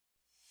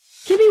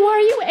Kimmy, why are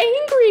you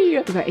angry?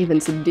 We got Ava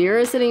and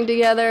Sadira sitting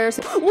together.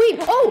 Wait,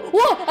 oh,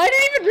 whoa, I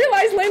didn't even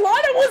realize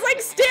Leilana was like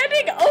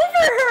standing over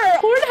her.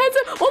 Corn has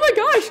a, oh my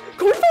gosh,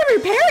 Corn found her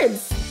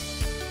parents.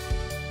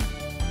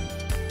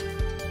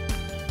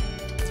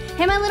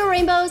 Hey my little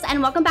rainbows, and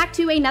welcome back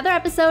to another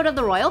episode of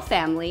the Royal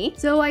Family.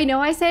 So I know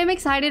I say I'm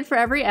excited for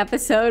every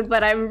episode,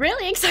 but I'm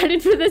really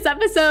excited for this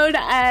episode,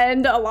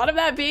 and a lot of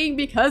that being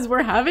because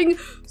we're having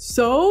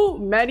so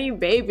many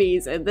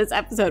babies in this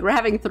episode. We're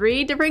having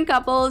 3 different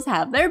couples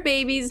have their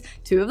babies.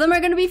 2 of them are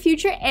going to be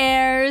future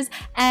heirs,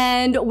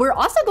 and we're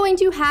also going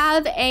to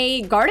have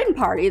a garden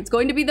party. It's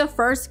going to be the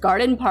first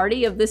garden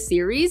party of this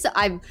series.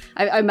 I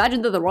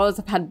imagine that the royals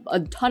have had a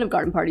ton of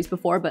garden parties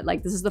before, but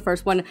like this is the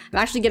first one I'm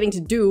actually getting to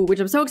do,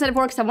 which I'm so excited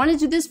for because I wanted to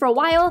do this for a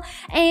while,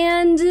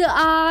 and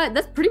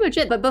that's pretty much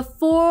it. But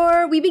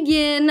before we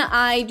begin,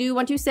 I do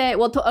want to say,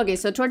 well, okay,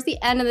 so towards the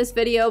end of this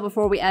video,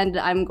 before we end,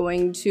 I'm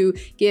going to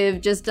give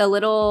just a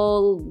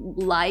little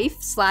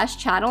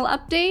life/channel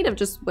update of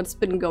just what's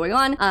been going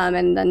on,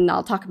 and then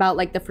I'll talk about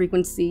like the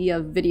frequency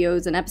of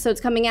videos and episodes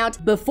coming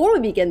out. Before we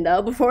begin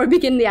though, before we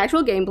begin the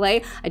actual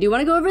gameplay, I do want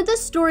to go over the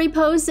story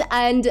posts,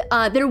 and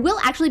there will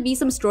actually be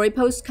some story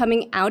posts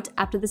coming out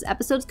after this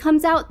episode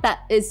comes out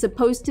that is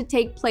supposed to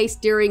take place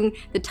during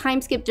the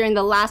time skip during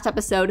the last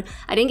episode.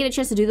 I didn't get a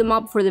chance to do them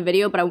all before the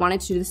video, but I wanted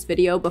to do this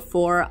video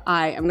before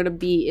I'm gonna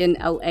be in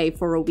LA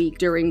for a week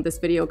during this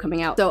video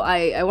coming out. So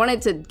I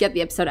wanted to get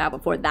the episode out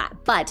before that,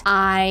 but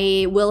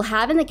I will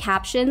have in the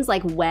captions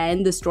like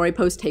when the story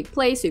posts take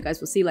place, so you guys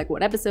will see like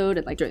what episode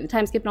and like during the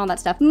time skip and all that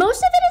stuff.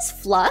 Most of it is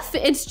fluff.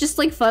 It's just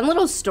like fun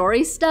little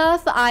story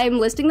stuff. I'm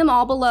listing them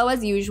all below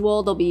as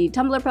usual. There'll be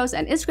Tumblr posts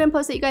and Instagram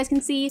posts that you guys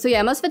can see. So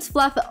yeah, most of it's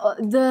fluff.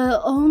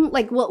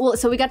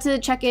 So we got to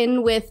check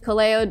in with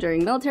Kaleo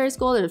during military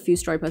school. There's a few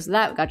story posts of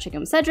that. We got to check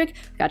in with Cedric,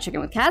 we got to check in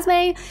with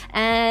Casme,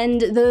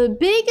 and the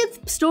big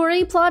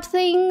story plot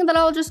thing that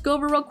I'll just go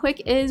over real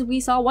quick is we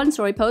saw one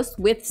story post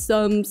with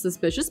some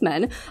suspicious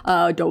men.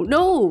 Don't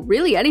know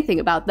really anything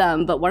about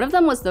them, but one of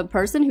them was the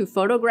person who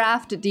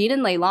photographed Dean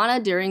and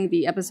Leilana during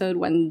the episode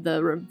when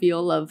the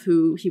reveal of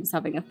who he was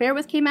having an affair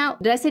with came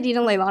out. Did I say Dean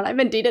and Leilana? I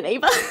meant Dean and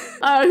Ava.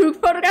 Who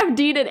photographed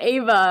Dean and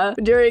Ava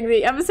during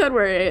the episode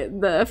where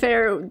the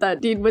affair that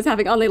Dean was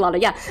having on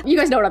Leilana. Yeah, you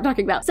guys know what I'm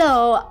talking about.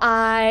 So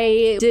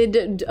I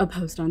did a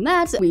post on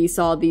that. We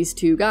saw these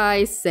 2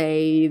 guys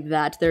say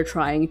that they're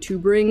trying to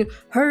bring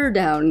her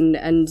down,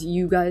 and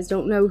you guys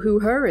don't know who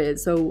her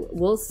is. So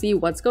we'll see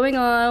what's going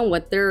on,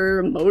 what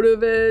their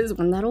motive is,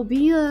 and that'll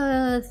be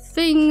a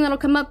thing that'll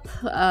come up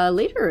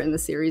later in the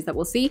series that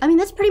we'll see. I mean,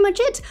 that's pretty much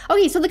it.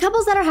 Okay, so the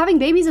couples that are having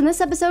babies in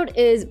this episode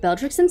is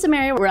Bellatrix and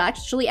Samaria. We're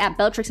actually at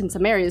Bellatrix and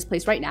Samaria's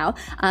place right now.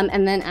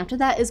 And then after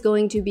that is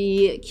going to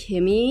be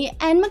Kimmy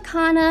and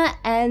Makana,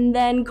 and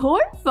then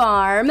Corn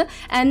Farm.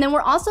 And then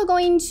we're also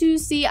going to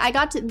see, I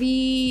got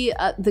the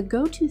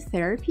go-to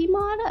therapy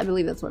mod. I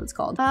believe that's what it's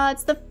called.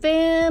 It's the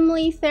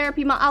family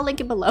therapy mod. I'll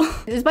link it below.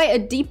 It's by A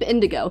Deep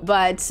Indigo,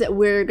 but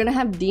we're gonna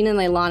have Dean and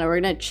Leilana. We're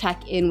gonna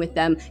check in with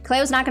them.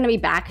 Cleo's not gonna be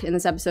back in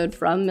this episode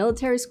from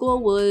military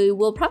school.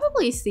 We'll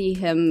probably see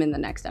him in the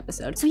next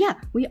episode. So yeah,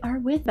 we are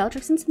with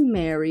Bellatrix and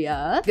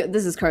Samaria.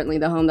 This is currently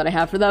the home that I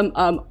have for them.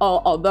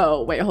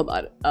 Although, wait, hold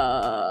on.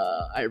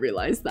 I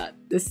realized that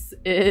this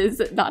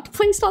is not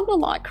placed on the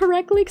lot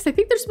correctly, because I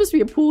think there's supposed to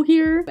be a pool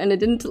here and it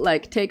didn't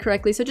like take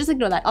correctly, so just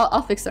ignore that.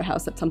 I'll fix their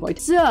house at some point.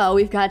 So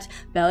we've got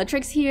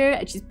Bellatrix here,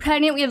 and she's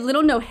pregnant. We have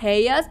little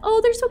Noheyas. Oh,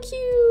 they're so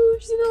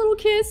cute. She's a little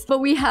kiss. But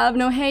we have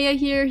Noheya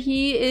here.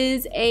 He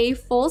is a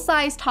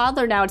full-size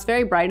toddler now. It's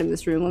very bright in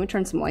this room. Let me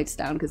turn some lights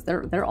down because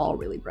they're all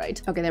really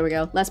bright. Okay, there we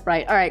go. Less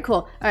bright. All right, cool.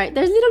 All right,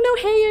 there's little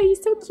Noheya.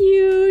 He's so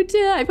cute.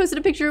 I posted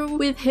a picture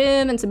with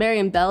him and Samaria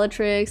and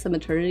Bellatrix, a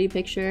maternity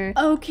picture.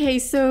 Okay,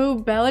 so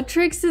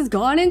Bellatrix has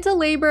gone into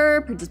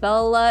labor. Princess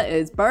Bella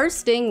is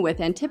bursting with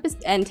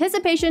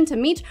anticipation to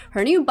meet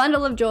her new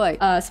bundle of joy.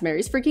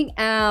 Samaria's freaking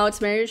out.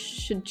 Samaria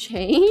should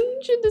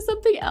change into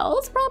something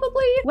else,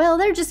 probably. Well,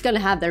 they're just gonna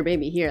have their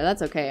baby here.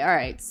 That's okay. All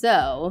right,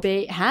 so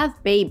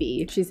have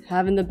baby. She's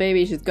having the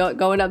baby. She's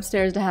going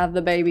upstairs to have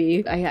the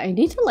baby. I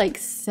need to like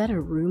set a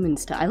room and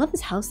stuff. I love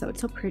this house though.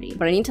 It's so pretty.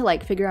 But I need to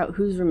like figure out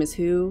whose room is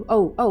who.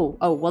 Oh.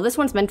 Well, this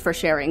one's meant for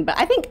sharing, but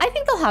I think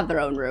they'll have their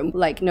own room.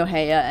 Like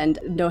Noheya and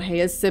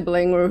Noheya's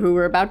sibling, who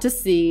we're about to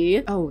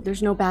see. Oh,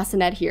 there's no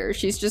bassinet here.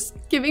 She's just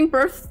giving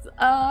birth.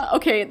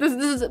 Okay, this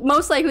is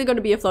most likely going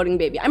to be a floating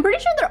baby. I'm pretty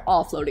sure they're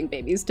all floating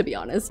babies, to be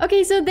honest.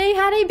 Okay, so they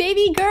had a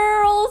baby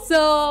girl.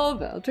 So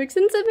Bellatrix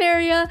and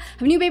Samaria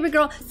have a new baby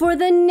girl. For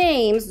the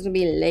names, it's gonna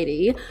be a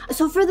lady.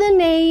 So for the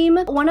name,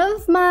 one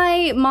of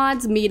my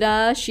mods,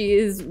 Mita, she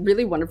is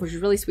really wonderful. She's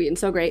really sweet and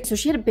so great. So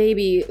she had a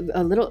baby,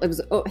 I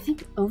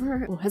think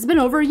has it been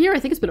over a year? I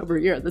think it's been over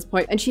a year at this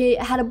point. And she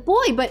had a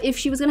boy, but if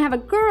she was gonna have a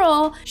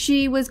girl,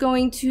 she was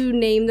going to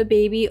name the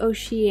baby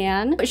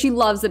Ocean. But she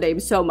loves the name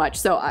so much.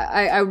 So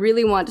I really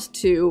really want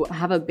to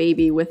have a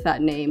baby with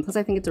that name. Plus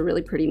I think it's a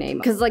really pretty name.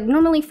 Because like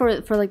normally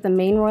for like the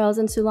main royals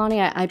in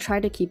Sulani, I try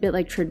to keep it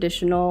like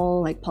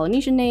traditional like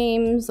Polynesian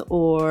names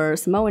or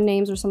Samoan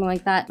names or something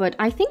like that. But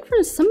I think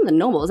for some of the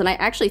nobles, and I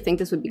actually think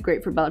this would be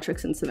great for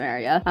Bellatrix and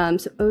Samaria.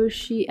 So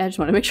Ocean, I just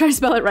want to make sure I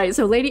spell it right.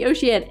 So Lady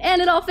Ocean,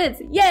 and it all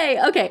fits. Yay!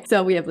 Okay,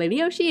 so we have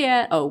Lady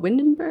Ocean. Oh,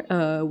 Windenburg.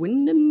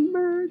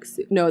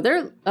 No,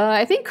 they're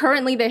I think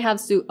currently they have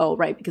oh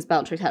right, because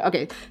Bellatrix had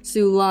okay,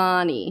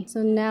 Sulani.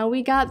 So now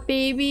we got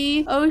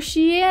baby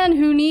Ocean,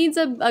 who needs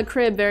a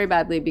crib very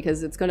badly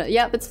because it's gonna,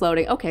 yep, it's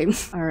floating. Okay.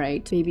 All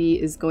right,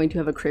 baby is going to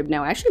have a crib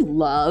now. I actually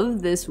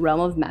love this Realm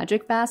of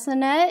Magic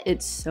bassinet.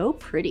 It's so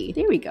pretty.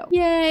 There we go.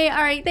 Yay.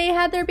 All right, they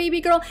had their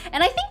baby girl,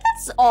 and I think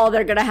that's all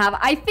they're gonna have.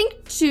 I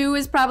think 2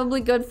 is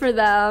probably good for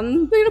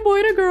them. They had a boy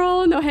and a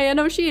girl, Nohea and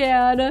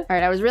Ocean. All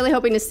right, I was really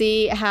hoping to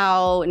see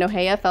how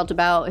Nohea felt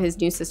about his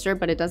new sister,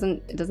 but it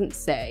doesn't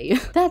say.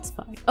 That's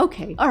fine.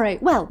 Okay. All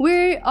right. Well,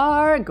 we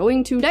are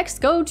going to next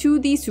go to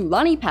the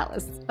Sulani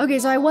Palace. Okay,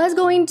 so I was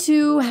going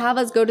to have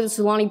us go to the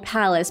Sulani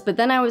Palace, but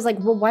then I was like,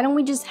 well, why don't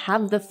we just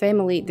have the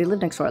family? They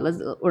live next door.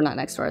 Or not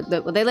next door.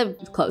 They live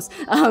close.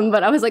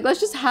 But I was like, let's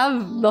just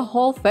have the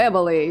whole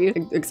family,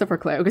 except for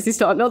Claire, because he's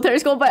still at military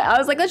school. But I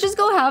was like, let's just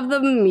go have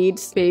them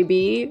meet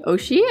baby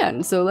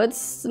Ocean. So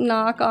let's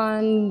knock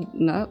on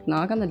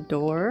the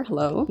door.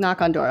 Hello?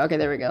 Knock on door. Okay,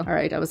 there we go. All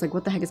right. I was like,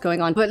 what the heck is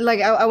going on? But like,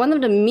 I want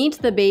them to meet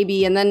the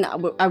baby, and then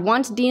I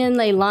want Dean and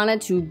Leilana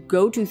to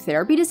go to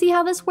therapy to see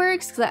how this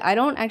works, because I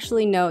don't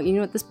actually know. You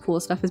know what? This pool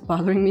stuff is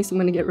bothering me, so I'm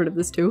gonna get rid of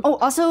this too. Oh,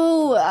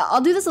 also,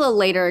 I'll do this a little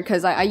later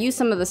because I used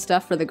some of the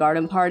stuff for the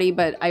garden party,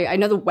 but I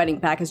know the wedding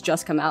pack has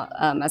just come out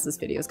as this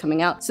video is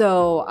coming out,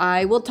 so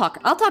I'll talk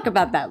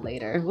about that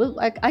later.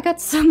 I got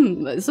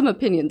some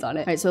opinions on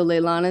it. All right, so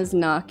Leilana's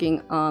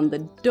knocking on the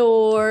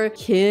door.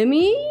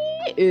 Kimmy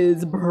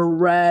is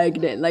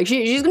pregnant. Like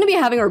she's gonna be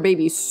having her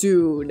baby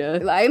soon.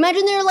 I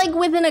imagine they're like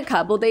within a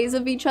couple days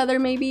of each other,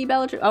 maybe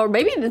Bellatrix, or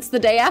maybe it's the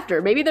day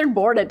after. Maybe they're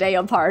born a day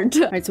apart.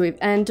 All right, so we've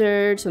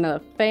entered. So now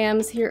the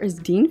fam's here. Is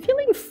Dean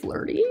feeling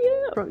flirty?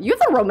 You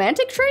have a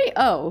romantic trait?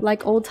 Oh,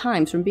 like old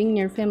times from being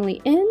near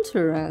family.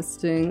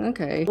 Interesting.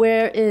 Okay.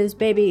 Where is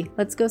baby?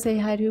 Let's go say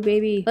hi to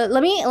baby.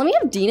 Let me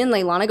have Dean and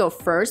Leilana go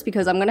first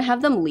because I'm gonna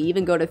have them leave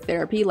and go to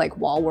therapy like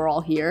while we're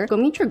all here. Go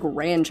meet your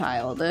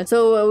grandchild.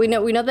 So we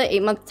know the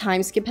 8-month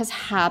time skip has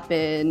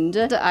happened.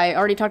 I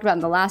already talked about in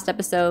the last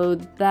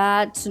episode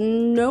that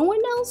no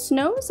one else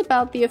knows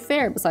about the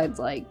affair besides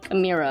like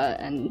Amira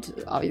and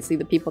obviously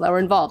the people that were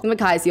involved. And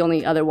Makai is the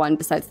only other one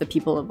besides the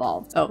people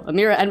involved. Oh,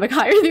 Amira and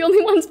Makai are the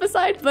only ones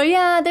besides. But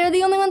yeah, they're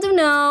the only ones who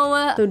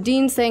know. So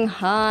Dean's saying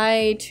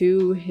hi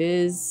to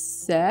his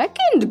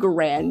second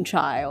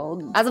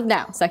grandchild. As of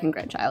now, second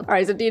grandchild. All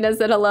right, so Dina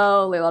said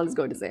hello. Leilana's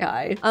going to say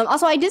hi.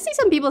 Also, I did see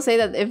some people say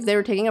that if they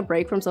were taking a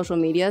break from social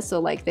media, so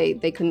like they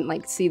couldn't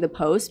like see the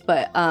post,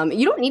 but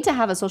you don't need to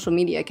have a social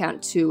media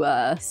account to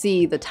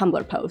see the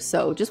Tumblr post.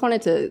 So just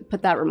wanted to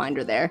put that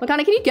reminder there.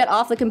 Makana, can you get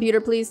off the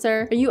computer, please,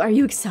 sir? Are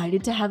you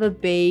excited to have a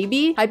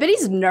baby? I bet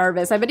he's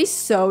nervous. I bet he's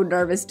so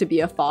nervous to be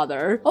a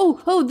father.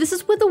 Oh, this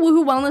is with the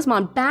Woohoo Wellness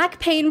Mom. Back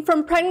pain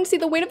from pregnancy.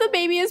 The weight of the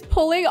baby is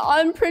pulling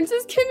on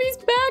Princess Kimmy's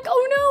back.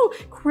 Oh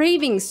no!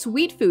 Craving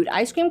sweet food,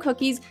 ice cream,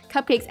 cookies,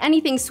 cupcakes,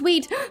 anything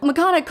sweet.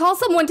 Makana, call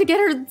someone to get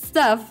her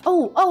stuff.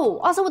 Oh,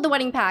 also with the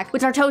wedding pack.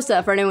 With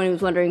Tartosa, for anyone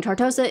who's wondering,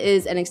 Tartosa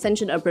is an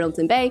extension of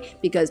Bridleton Bay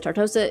because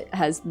Tartosa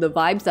has the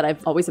vibes that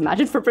I've always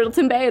imagined for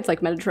Bridleton Bay. It's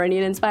like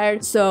Mediterranean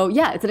inspired. So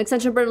yeah, it's an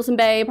extension of Bridleton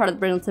Bay, part of the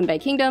Bridleton Bay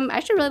Kingdom. I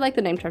actually really like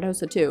the name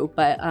Tartosa too,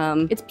 but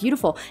it's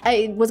beautiful.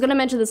 I was gonna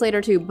mention this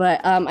later too,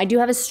 but I do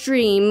have a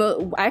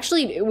stream.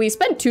 Actually, we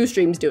spent 2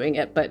 streams doing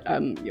it, but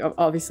you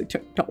obviously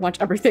don't watch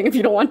everything if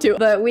you don't want to.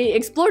 But we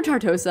explored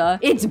Tartosa.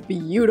 It's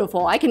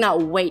beautiful. I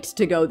cannot wait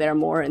to go there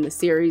more in the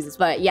series.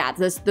 But yeah,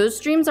 those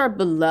streams are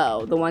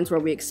below, the ones where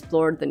we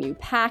explored the new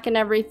pack and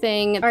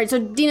everything. All right, so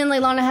Dean and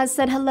Leilana has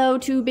said hello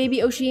to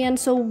baby Ocean.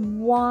 So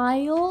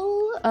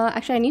while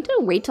actually I need to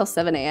wait till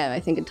 7 a.m. I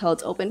think until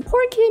it's open.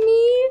 Poor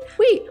Kimmy.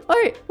 Wait, all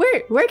right,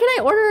 where can I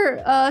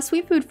order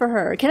sweet food for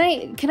her? Can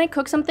I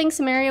cook something?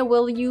 Samaria,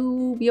 will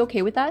you be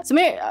okay with that?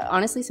 Samaria,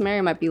 honestly,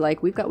 Samaria might be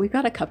like, we've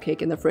got a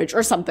cupcake in the fridge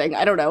or something.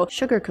 I don't know.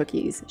 Sugar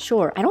cookies,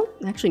 sure. I don't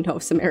actually know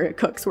if Samaria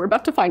cooks. We're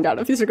about to find out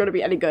if these are going to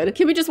be any good.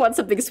 Kimmy just wants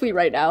something sweet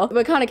right now.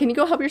 Makana, can you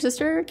go help your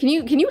sister? Can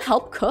you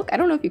help cook? I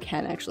don't know if you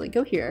can actually.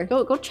 Go here.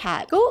 Go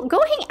chat. Go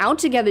hang out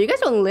together. You guys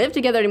don't live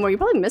together anymore. You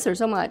probably miss her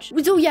so much.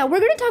 So yeah, we're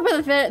gonna talk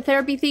about the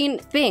therapy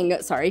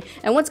thing. Sorry,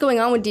 and what's going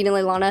on with Dean and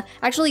Leilana.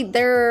 Actually,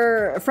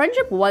 their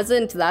friendship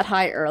wasn't that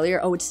high earlier.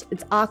 Oh, it's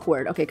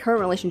awkward. Okay, current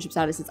relationship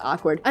status is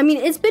awkward. I mean,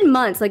 it's been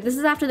months. Like this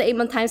is after the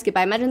 8-month time skip.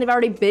 I imagine they've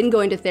already been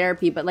going to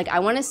therapy, but like I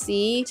want to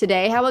see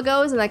today how it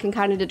goes, and I can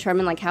kind of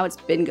determine like how it's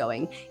been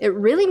going. It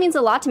really means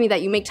a lot to me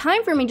that you make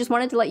time for me. Just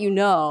wanted to let you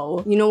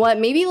know. You know what?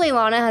 Maybe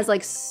Leilana has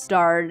like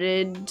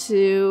started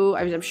to.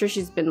 I'm sure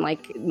she's been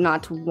like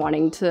not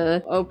wanting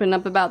to open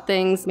up about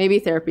things. Maybe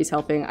therapy's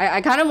helping.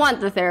 I kind of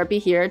want the therapy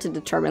here to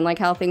determine like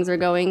how things are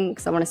going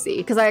because I want to see.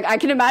 Because I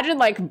can imagine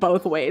like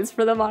both ways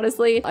for them,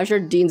 honestly. I'm sure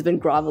Dean's been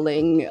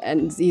groveling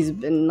and he's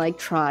been like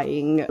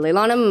trying.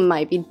 Leilana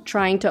might be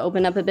trying to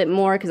open up a bit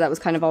more because that was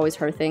kind of always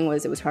her thing,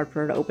 was it was hard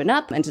for her to open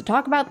up and to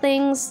talk about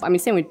things. I mean,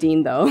 same with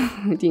Dean though.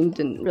 Dean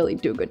didn't really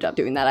do a good job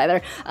doing that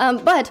either.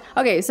 But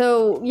okay,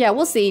 so yeah,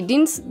 we'll see.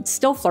 Dean's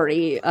still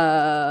flirty.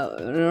 I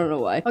don't know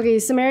why. Okay,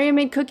 Samaria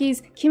made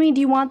cookies. Kimmy,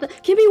 do you want the—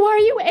 Kimmy, why are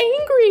you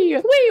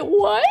angry? Wait,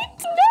 what?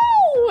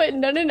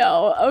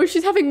 No. Oh,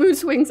 she's having mood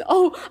swings.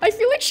 Oh, I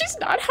feel like she's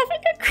not having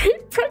a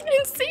great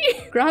pregnancy.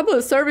 Grab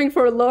a serving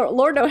for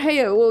Lord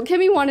Ohio. Well,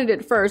 Kimmy wanted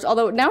it first,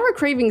 although now her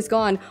craving's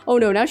gone. Oh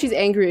no, now she's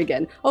angry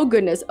again. Oh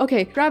goodness.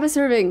 Okay, grab a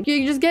serving.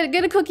 You just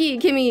get a cookie,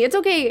 Kimmy. It's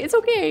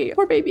okay.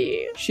 Poor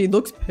baby. She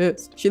looks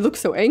pissed. She looks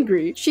so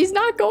angry. She's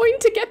not going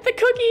to get the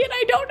cookie and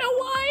I don't know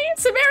why.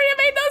 Samaria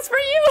made those for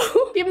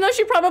you. Even though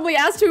she probably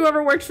asked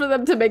whoever works for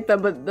them to make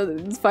them, but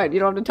it's fine. You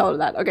don't have to tell her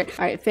that. Okay.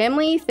 All right.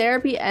 Family,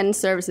 therapy, and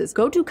services.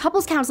 Go to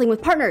couples counseling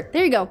with partner.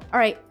 There you go. All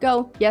right,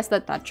 go. Yes,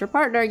 that's your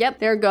partner. Yep,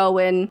 they're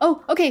going.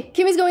 Oh, okay.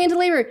 Kimmy's going into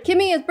labor.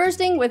 Kimmy is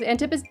bursting with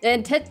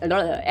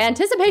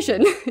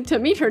anticipation to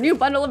meet her new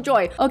bundle of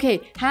joy.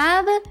 Okay,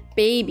 have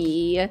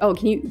baby. Oh,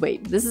 can you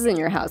wait? This is in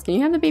your house. Can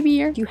you have the baby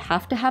here? Do you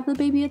have to have the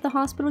baby at the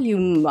hospital? You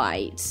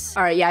might.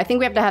 All right, yeah, I think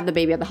we have to have the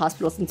baby at the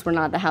hospital since we're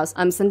not at the house.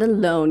 Send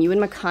alone. You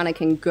and Makana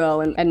can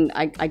go, and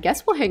I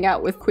guess we'll hang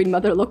out with Queen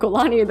Mother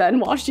Lokolani then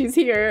while she's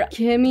here.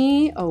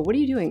 Kimmy, oh, what are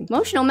you doing?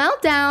 Emotional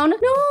meltdown.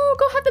 No,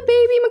 go have the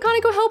baby.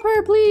 Makana, go help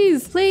her,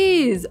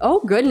 please.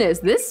 Oh goodness,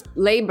 this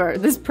labor,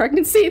 this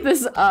pregnancy,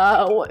 this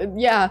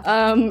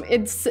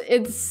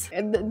it's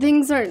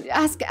things are.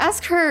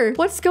 Ask her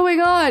what's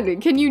going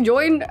on. Can you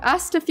join?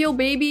 Ask to feel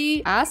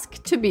baby.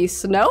 Ask to be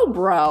snow,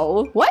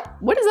 bro.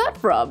 What is that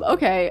from?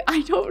 Okay,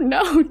 I don't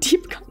know.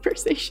 Deep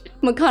conversation.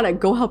 Makana,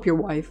 go help your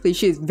wife, please.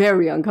 She is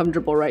very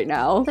uncomfortable right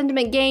now.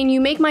 Sentiment gain.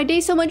 You make my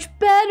day so much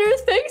better.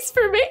 Thanks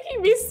for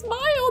making me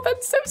smile.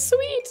 That's so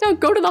sweet. Now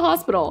go to the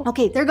hospital.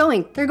 Okay, they're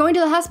going to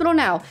the hospital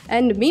now.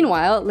 And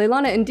meanwhile,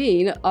 Leilana and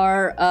Dean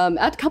are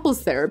at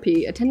couples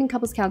therapy, attending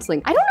couples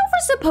counseling. I don't know if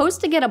we're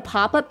supposed to get a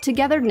pop-up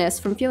togetherness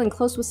from feeling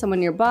close with someone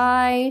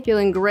nearby,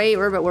 feeling great,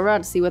 but we're about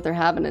to see what they're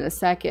having in a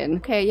second.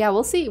 Okay, yeah,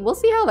 we'll see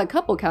how the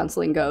couple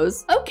counseling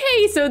goes.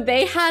 Okay, so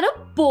they had a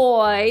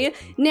boy.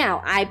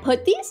 Now, I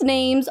put these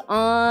names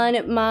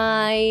on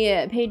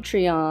my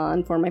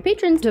Patreon for my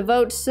patrons to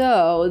vote.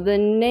 So the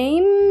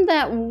name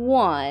that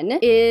won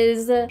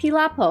is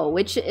Pilapo,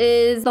 which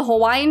is the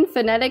Hawaiian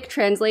phonetic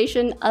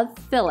translation of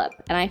Philip.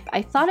 And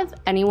I thought if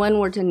anyone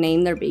were to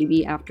name their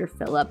baby after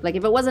Philip, like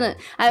if it wasn't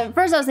at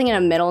first I was thinking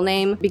a middle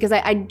name because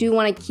I do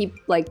want to keep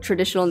like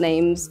traditional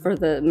names for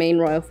the main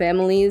royal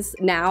families.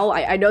 Now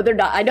I know they're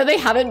not, I know they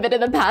haven't been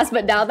in the past,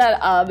 but now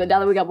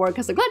that we got more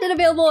custom content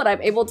available and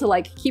I'm able to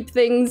like keep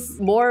things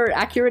more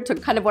accurate to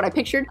kind of what I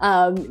pictured,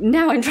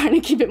 now I'm trying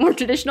to keep it more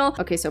traditional.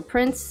 Okay, so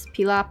Prince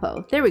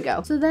Pilapo. There we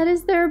go. So that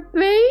is their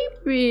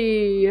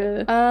baby.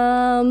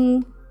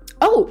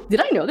 Oh, did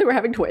I know they were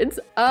having twins?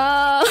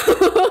 I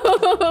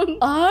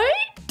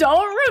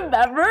don't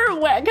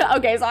remember when.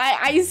 Okay, so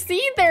I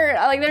see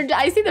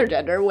I see their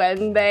gender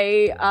when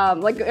they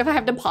like if I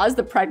have to pause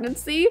the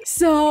pregnancy.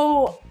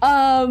 So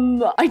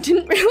I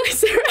didn't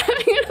realize they were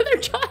having another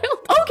child.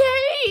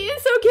 Okay,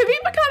 so Kimmy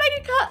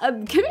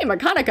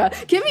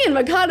and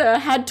Makana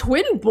had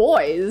twin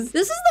boys.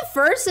 This is the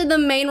first in the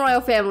main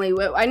royal family.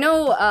 I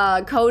know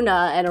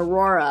Kona and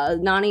Aurora,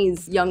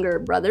 Nani's younger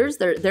brothers,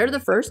 they're the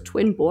first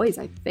twin boys,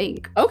 I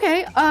think.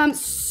 Okay,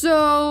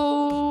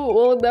 so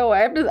well no, I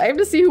have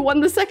to see who won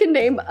the second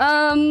name.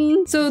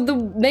 So the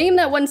name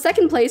that won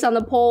second place on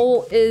the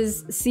poll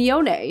is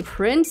Sione.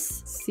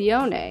 Prince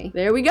Sione.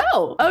 There we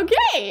go.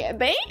 Okay,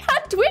 they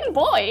had twin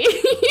boys.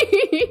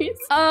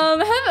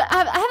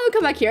 Have them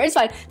come back here. It's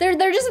fine. They're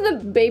just in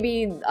the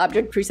baby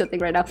object preset thing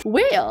right now.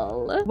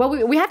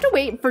 Well, we have to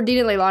wait for Dean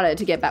and Leilana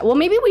to get back. Well,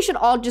 maybe we should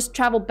all just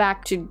travel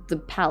back to the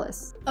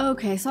palace.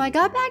 Okay, so I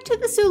got back to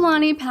the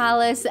Sulani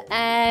Palace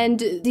and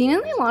Dean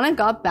and Leilana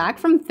got back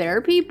from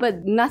therapy,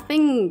 but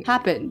nothing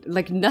happened.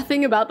 Like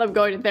nothing about them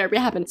going to therapy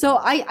happened. So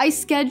I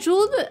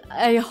scheduled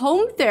a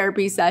home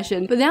therapy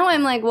session, but now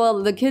I'm like,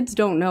 well, the kids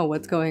don't know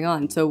what's going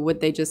on. So would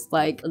they just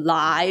like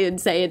lie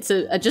and say it's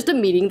just a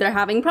meeting they're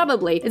having?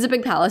 Probably. It's a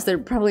big palace. They're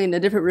probably in a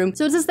different room.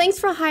 So it says, thanks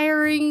for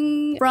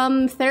hiring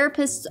from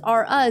Therapists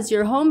Are Us,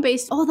 your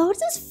home-based, although it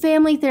says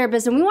family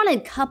therapist and we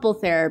wanted couple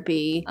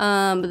therapy.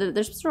 But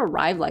they're supposed to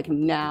arrive like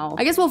now.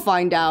 I guess we'll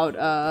find out.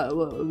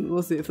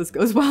 We'll see if this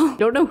goes well.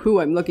 Don't know who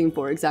I'm looking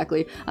for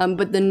exactly.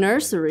 But the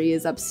nursery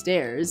is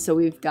upstairs. So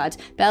we've got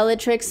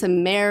Bellatrix,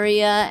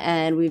 Samaria,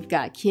 and we've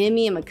got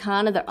Kimmy and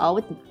Makana. They're all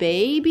with the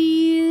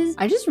babies.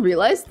 I just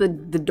realized the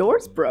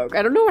doors broke.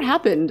 I don't know what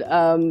happened.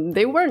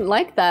 They weren't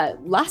like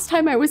that last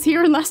time I was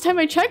here and last time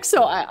I checked.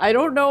 So I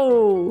don't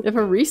know if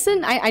a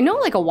recent, I know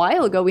like a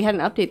while ago we had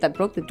an update that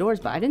broke the doors,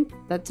 but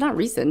that's not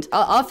recent.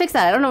 I'll fix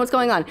that. I don't know what's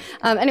going on.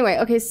 Anyway,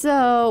 okay,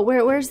 so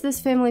where's this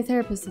family therapy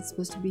therapist that's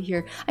supposed to be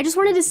here. I just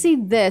wanted to see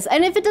this.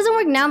 And if it doesn't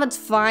work now, that's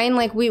fine.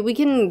 Like we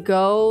can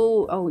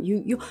go,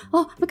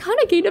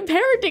 Makana gained a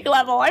parenting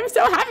level. I'm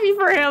so happy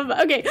for him.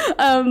 Okay,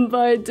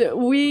 but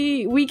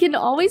we can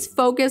always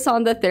focus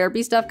on the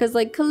therapy stuff because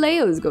like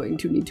Kaleo is going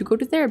to need to go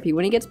to therapy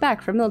when he gets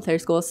back from military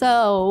school.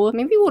 So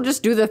maybe we'll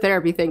just do the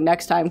therapy thing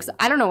next time because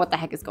I don't know what the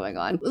heck is going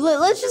on.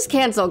 Let's just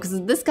cancel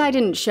because this guy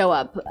didn't show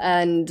up,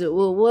 and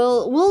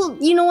we'll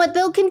you know what,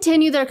 they'll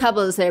continue their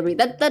couples therapy.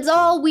 That's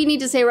all we need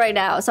to say right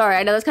now. Sorry,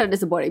 I know that's kind of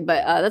disappointing,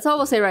 but that's all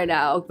we'll say right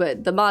now.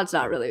 But the mod's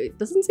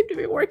doesn't seem to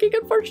be working,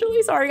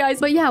 unfortunately. Sorry guys,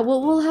 but yeah,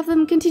 we'll have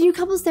them continue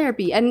couples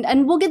therapy,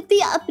 and we'll get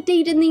the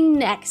update in the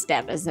next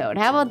episode.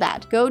 How about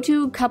that? Go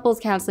to couples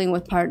counseling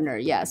with partner.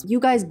 Yes, you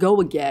guys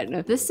go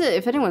again. This,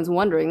 if anyone's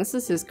wondering, this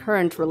is his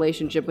current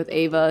relationship with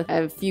Ava.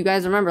 If you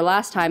guys remember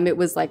last time, it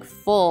was like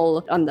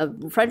full on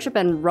the friendship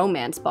and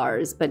romance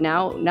bars, but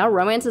now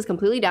romance is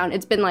completely down.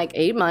 It's been like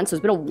 8 months, so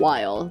it's been a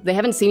while. They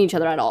haven't seen each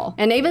other at all.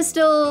 And Ava's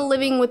still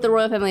living with the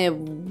royal family of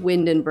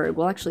Windenburg.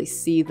 We'll actually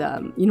see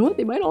them. You know what?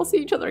 They might all see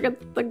each other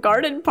at the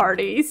garden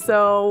party,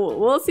 so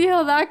we'll see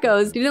how that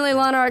goes. Dina and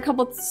Leilana are at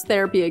couples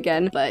therapy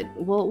again, but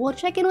we'll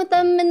check in with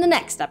them in the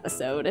next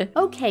episode.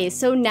 Okay,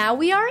 so now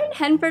we are in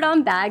Henford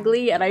on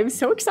Bagley, and I'm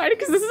so excited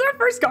because this is our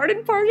first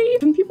garden party.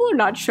 And people are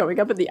not showing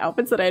up in the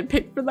outfits that I had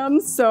picked for them,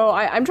 so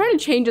I'm trying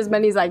to change as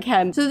many as I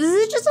can. So this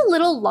is just a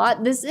little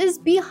lot. This is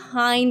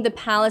behind the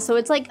palace, so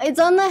it's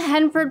on the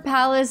Henford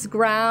Palace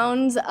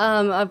grounds.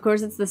 Of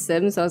course it's The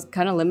Sims, so I was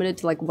kind of limited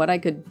to like what I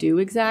could do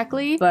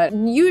exactly, but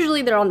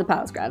usually they're on the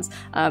palace grounds.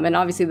 And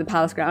obviously the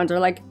palace grounds are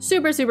like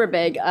super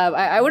big.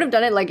 I would have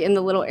done it like in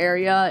the little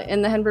area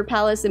in the Henford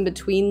Palace in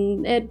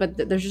between it, but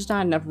there's just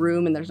not enough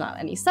room and there's not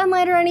any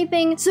sunlight or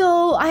anything.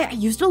 So I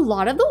used a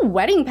lot of the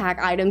wedding pack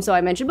items. So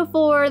I mentioned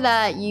before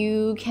that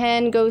you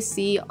can go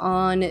see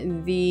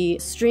on the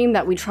stream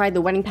that we tried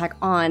the wedding pack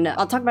on.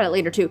 I'll talk about it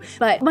later too.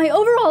 But my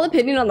overall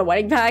opinion on the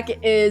wedding pack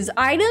is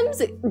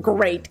items,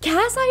 great.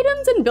 Cast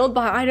items and build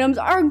buy items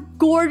are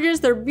gorgeous.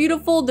 They're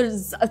beautiful.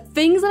 There's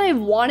things that I've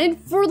wanted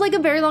for like a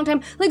very long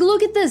time. Like,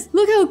 look at this.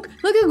 Look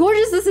how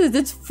gorgeous this is.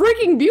 It's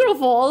freaking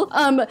beautiful.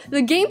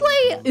 The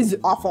gameplay is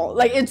awful.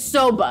 Like, it's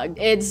so bugged.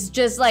 It's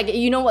just like,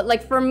 you know what?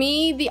 Like, for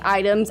me, the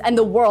items and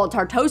the world,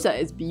 Tartosa,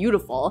 is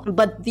beautiful.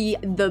 But the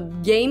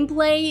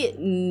gameplay,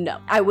 no.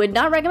 I would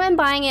not recommend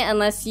buying it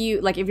unless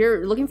you, like, if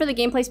you're looking for the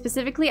gameplay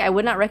specifically, I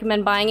would not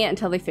recommend buying it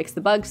until they fix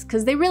the bugs,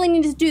 because they really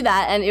need to do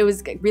that, and it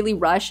was really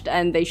rushed,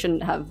 and they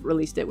shouldn't have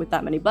released it with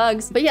that many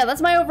bugs. But yeah,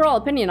 that's my overall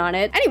opinion on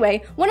it.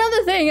 Anyway, one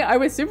other thing I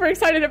was super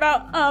excited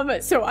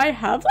about, so I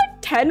have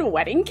like 10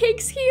 wedding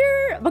cakes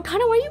here. But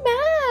kind of, why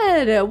are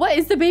you mad? What,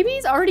 is the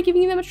babies already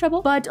giving you that much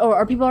trouble? Or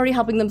are people already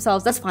helping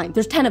themselves? That's fine.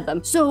 There's 10 of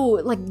them. So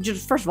like,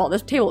 just first of all,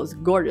 this table is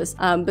gorgeous.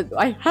 But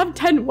I have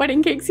 10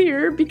 wedding cakes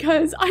here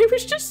because I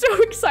was just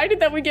so excited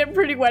that we get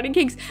pretty wedding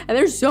cakes, and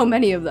there's so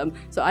many of them.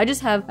 So I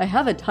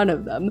have a ton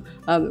of them.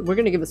 We're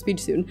gonna give a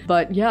speech soon,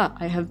 but yeah,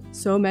 I have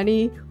so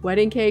many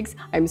wedding cakes.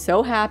 I'm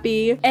so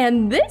happy.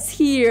 And this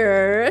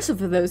here, so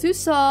for those who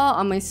saw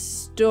on my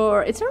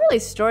story, it's not really a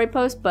story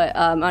post, but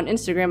on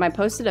Instagram, I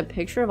posted a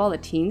picture of all the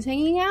teens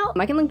hanging out.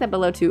 I can link that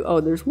below too. Oh,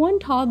 there's one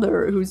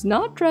toddler who's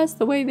not dressed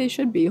the way they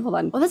should be. Hold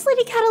on. Oh, that's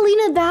Lady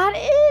Catalina. That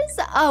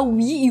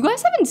is, you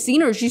guys haven't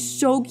seen her. She's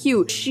so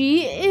cute.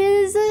 She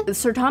is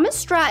Sir Thomas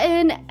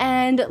Stratton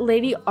and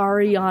Lady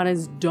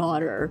Ariana's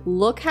daughter.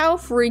 Look how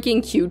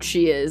freaking cute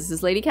she is. This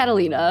is Lady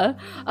Catalina.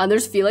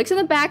 There's Felix in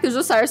the back. There's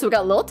Osiris. So we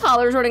got little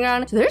toddlers running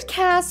around. So there's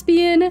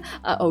Caspian.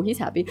 Oh, he's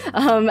happy.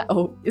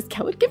 Oh, is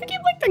Kelly giving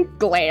him like the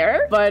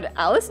glare? But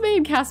Alice May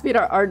and Caspian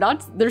are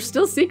not, they're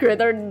still secret.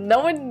 No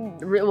one,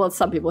 well,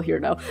 some people here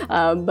know,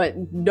 but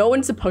no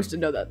one's supposed to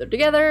know that they're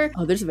together.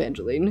 Oh, there's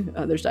Evangeline.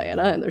 There's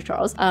Diana, and there's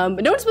Charles.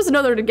 But no one's supposed to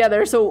know they're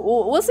together, so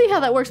we'll see how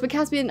that works. But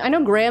Caspian, I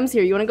know Graham's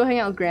here. You want to go hang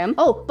out with Graham?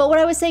 Oh, but what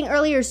I was saying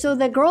earlier, so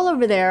the girl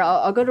over there,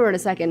 I'll go to her in a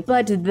second,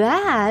 but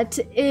that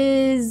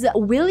is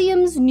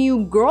William's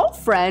new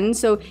girlfriend.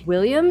 So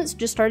William's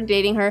just started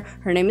dating her.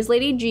 Her name is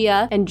Lady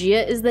Gia, and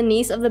Gia is the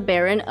niece of the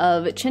Baron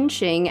of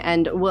Chinching,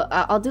 and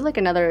I'll do like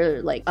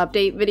another like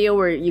update video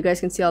where you guys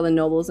can see all the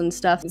nobles and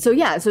stuff. So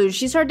yeah, so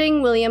she started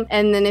dating William,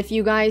 and then if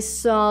you guys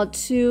saw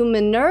too,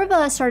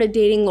 Minerva started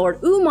dating Lord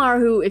Umar,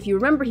 who, if you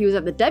remember, he was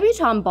at the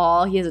debutante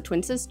ball. He has a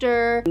twin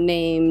sister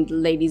named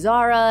Lady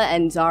Zara,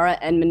 and Zara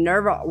and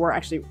Minerva were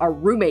actually our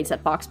roommates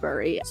at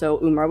Foxbury. So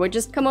Umar would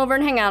just come over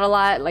and hang out a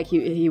lot. Like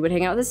he would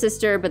hang out with his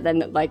sister, but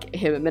then like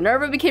him and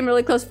Minerva became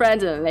really close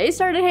friends, and then they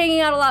started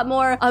hanging out a lot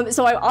more.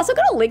 So I'm also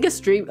gonna link a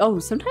stream. Oh,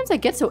 sometimes I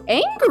get so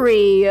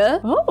angry.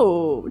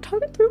 Oh,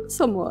 talking through with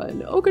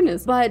someone. Oh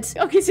goodness. But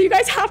okay, so you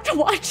guys have to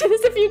watch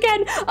this if you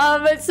can.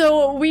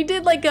 so we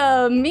did like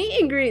a meet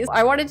and greet.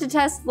 I wanted to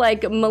test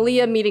like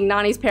Malia meeting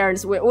Nani's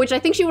parents, which I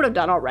think she would have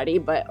done already,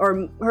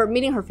 or her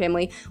meeting her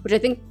family, which I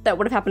think that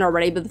would have happened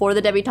already before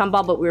the debutante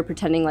ball, but we were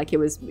pretending like it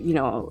was, you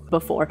know,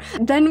 before.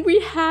 Then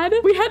we had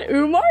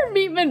Umar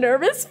meet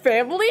Minerva's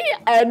family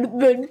and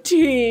the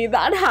tea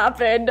that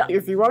happened.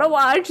 If you want to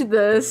watch,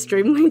 the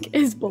stream link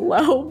is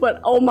below, but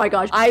oh my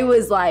gosh, I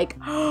was like,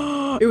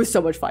 it was so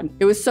much fun.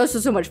 It was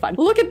so much fun.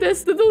 Look at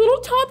this, the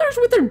little toddlers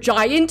with their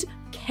giant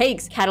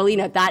cakes.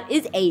 Catalina, that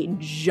is a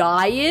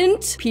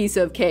giant piece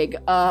of cake.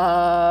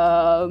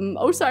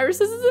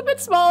 Osiris's is a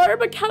bit smaller,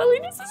 but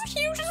Catalina's is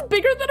huge. It's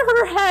bigger than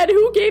her head.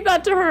 Who gave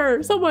that to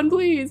her? Someone,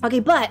 please. Okay,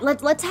 but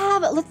let's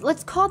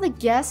call the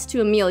guests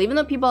to a meal, even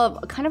though people have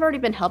kind of already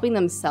been helping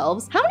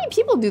themselves. How many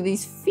people do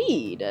these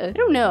feed? I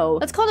don't know.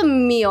 Let's call them a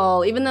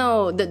meal, even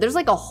though there's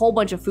like a whole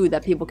bunch of food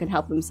that people can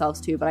help themselves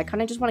to, but I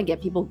kind of just want to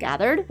get people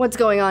gathered. What's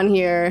going on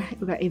here?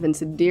 We got Ava and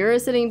Sadira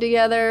sitting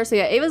together. So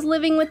yeah, Ava's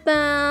living with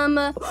them.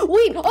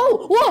 Wait,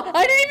 oh, whoa,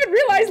 I didn't even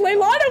realize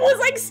Leilani was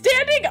like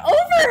standing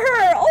over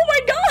her. Oh my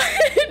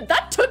God,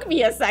 that took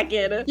me a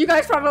second. You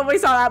guys probably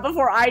saw that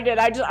before I did.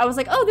 I was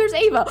like, oh, there's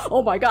Ava.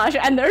 Oh my gosh,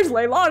 and there's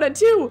Leilani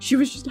too. She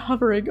was just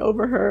hovering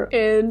over her.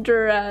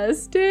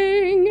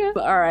 Interesting.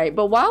 All right,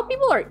 but while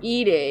people are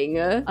eating,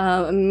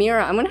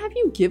 Mira, I'm gonna have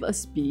you give a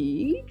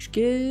speech.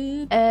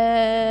 Give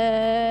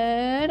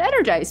an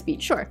energized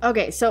speech, sure.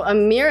 Okay, so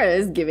Amira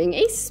is giving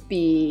a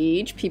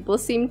speech. People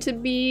seem to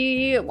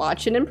be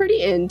watching and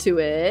pretty into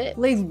it.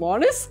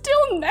 Leilana's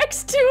still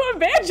next to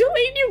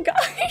Evangeline, you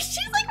guys.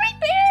 She's like right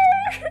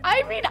there.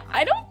 I mean,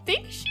 I don't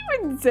think she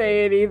would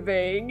say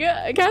anything.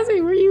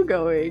 Cassie, where are you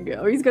going?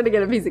 Oh, he's gonna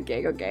get a piece of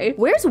cake, okay.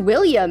 Where's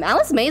William?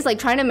 Alice May is like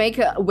trying to make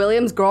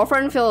William's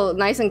girlfriend feel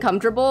nice and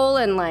comfortable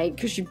and like,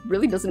 cause she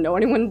really doesn't know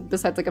anyone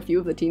besides like a few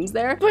of the teens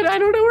there. But I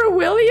don't know where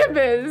William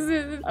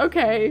is.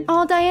 Okay.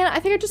 Oh, Diana, I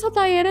think I just saw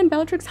Diana and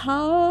Bellatrix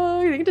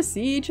hug. They get to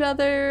see each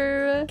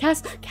other.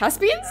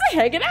 Caspian's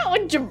hanging out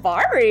with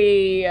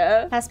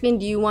Jabari. Caspian,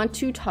 do you want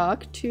to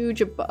talk to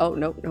Jabari? Oh,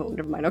 no,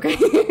 never mind, okay.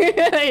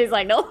 He's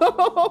like, no.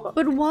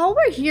 But while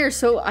we're here,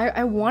 so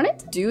I wanted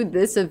to do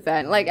this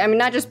event. Like, I mean,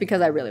 not just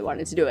because I really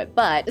wanted to do it,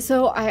 but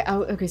so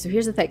okay, so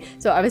here's the thing.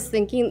 So I was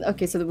thinking,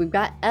 okay, so we've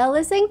got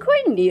Ellis and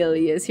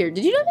Cornelius here.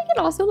 Did you know they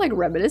can also like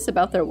reminisce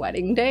about their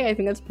wedding day? I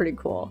think that's pretty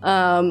cool.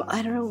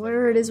 I don't know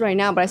where it is right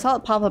now, but I saw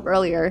it pop up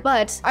earlier.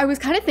 But I was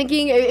kind of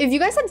thinking, if you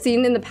guys had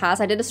seen in the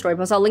past, I did a story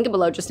post. I'll link it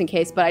below just in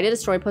case, but I did a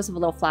story post of a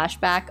little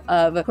flashback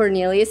of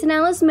Cornelius and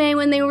Alice May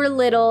when they were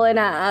little,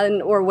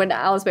 or when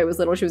Alice May was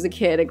little, she was a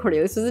kid, and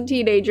Cornelius was a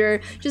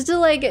teenager. Just to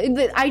like,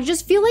 I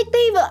just feel like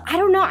I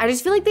don't know, I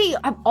just feel like they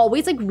have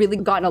always like really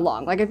gotten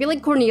along. Like I feel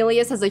like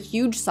Cornelius has a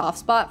huge soft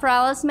spot for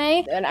Alice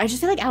May, and I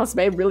just feel like Alice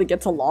May really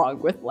gets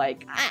along with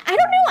like, I don't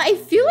know, I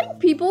feel like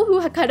people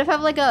who kind of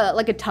have like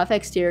a tough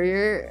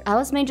exterior,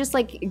 Alice May just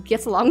like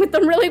gets along with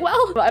them really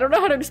well. I don't know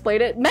how to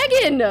explain it.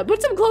 Megan,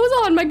 put some clothes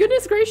on, my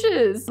goodness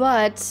gracious.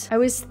 But I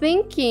was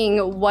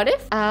thinking, what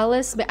if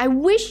Alice May, I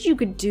wish you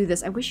could do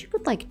this. I wish you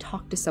could like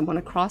talk to someone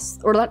across,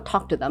 or not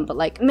talk to them, but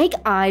like make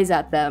eyes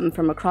at them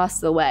from across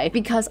the way,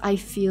 because I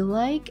feel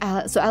like,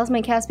 so Alice May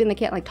and Caspian, they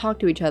can't like talk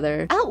to each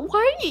other.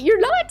 Why are you're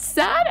not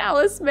sad,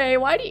 Alice May?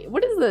 Why do you,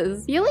 what is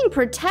this? Feeling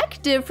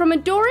protective from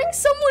adoring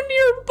someone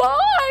nearby.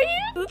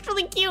 That's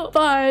really cute.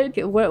 But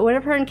what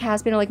if her and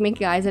Caspian are like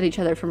making eyes at each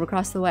other from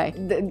across the way?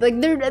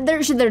 Like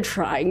they're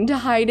trying to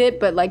hide it,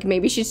 but like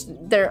maybe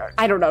they're,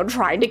 I don't know,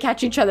 trying to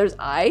catch each other's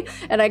eye.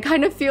 And I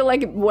kind of feel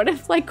like, what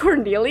if like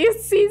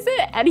Cornelius sees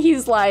it and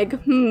he's like,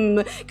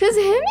 because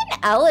him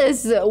and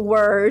Ellis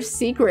were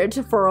secret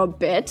for a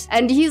bit.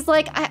 And he's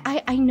like,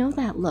 I know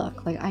that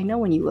look. Like, I know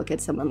when you look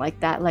at someone like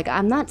that, like,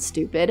 I'm not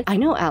stupid. I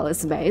know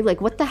Alice May.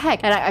 Like, what the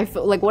heck? And I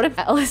feel like, what if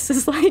Ellis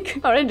is like,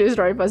 I'm gonna do a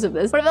story post of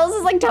this. What if Ellis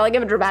is like telling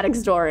him a dramatic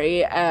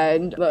story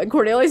and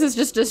Cornelius is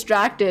just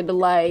distracted,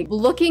 like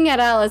looking at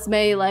Alice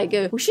May, like,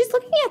 well, she's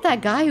looking at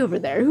that guy over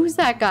there. Who's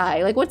that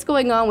guy? Like, what's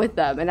going on with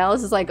them? And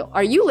Alice is like,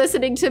 are you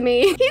listening to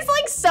me? He's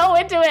like so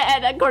into it.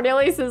 And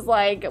Cornelius is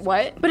like,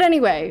 what? But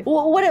anyway,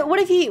 what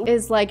if he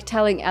is like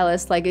telling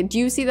Ellis, like, do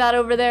you see that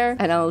over there?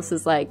 And Ellis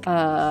is like,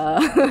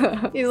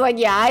 he's like,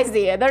 yeah, I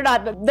see it.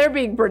 They're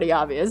being pretty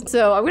obvious.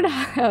 So I'm gonna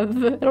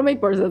have, it'll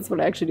make more sense when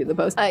I actually do the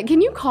post.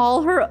 Can you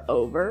call her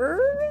over?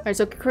 All right,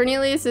 so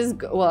Cornelius is,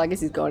 well, I guess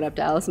he's going up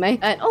to Alice May.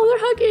 And oh, they're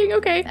hugging,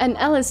 okay. And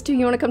Ellis, do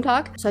you wanna come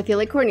talk? So I feel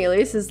like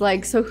Cornelius is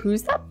like, so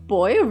who's that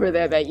boy over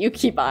there that you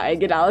keep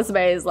eyeing? And Alice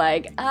May is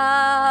like, what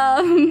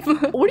are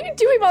you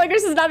doing, Molly?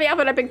 This is not the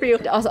outfit I picked for you.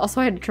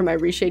 Also, I had to turn my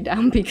reshade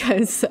down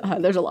because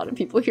there's a lot of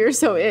people here.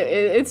 So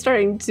it's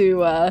starting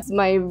to,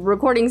 my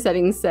recording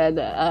settings said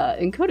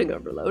encoding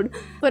overload.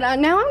 But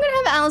now I'm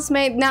gonna have Alice May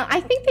May, now I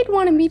think they'd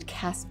want to meet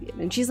Caspian.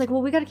 And she's like,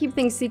 well, we gotta keep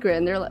things secret.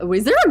 And they're like,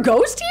 is there a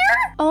ghost here?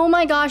 Oh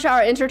my gosh,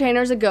 our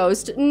entertainer's a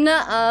ghost.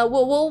 Nuh-uh,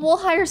 we'll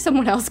hire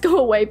someone else. Go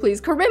away,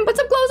 please. Corinne, put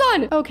some clothes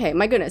on. Okay,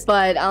 my goodness.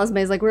 But Alice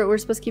May's like, we're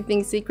supposed to keep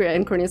things secret.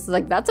 And Cornelius is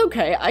like, that's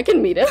okay, I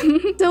can meet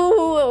him.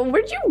 So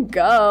where'd you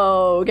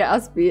go,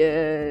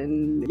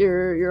 Caspian?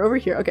 You're over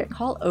here. Okay,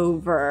 call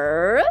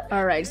over.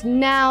 All right,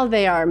 now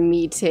they are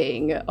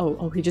meeting.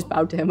 Oh, he just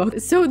bowed to him. Okay.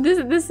 So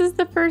this is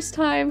the first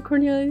time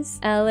Cornelius,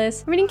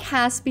 Alice, we're meeting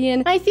Caspian.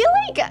 I feel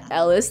like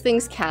Alice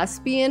thinks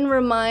Caspian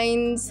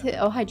reminds,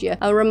 oh, hi, Gia,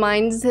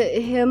 reminds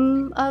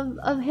him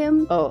of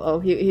him. Oh,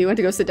 he went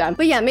to go sit down.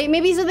 But yeah,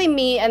 maybe so they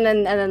meet and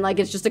then like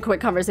it's just a quick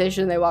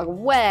conversation and they walk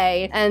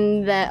away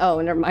and then,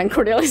 oh, never mind,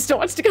 Cornelius still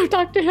wants to go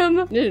talk to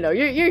him. No,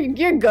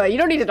 you're good. You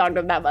don't need to talk to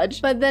him that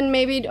much. But then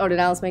maybe, oh, did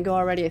Alice May go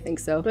already? I think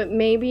so. But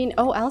maybe,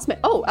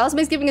 Alice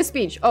May's giving a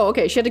speech. Oh,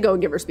 okay, she had to go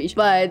and give her speech.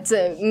 But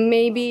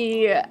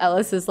maybe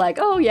Alice is like,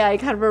 oh yeah, it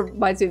kind of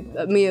reminds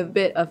me a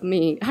bit of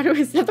me.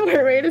 Is that the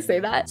right way to say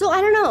that? So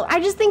I don't know. I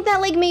just think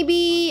that like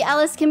maybe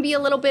Alice can be a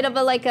little bit of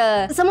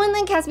someone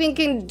that Caspian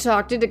can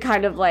talk to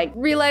kind of like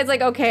realize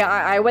like, okay,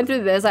 I went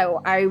through this.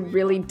 I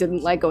really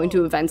didn't like going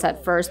to events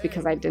at first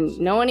because I didn't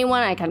know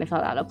anyone. I kind of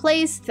felt out of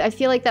place. I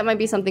feel like that might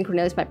be something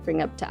Cornelius might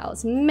bring up to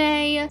Alice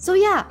May. So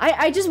yeah,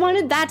 I just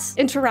wanted that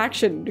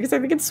interaction because I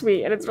think it's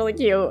sweet and it's really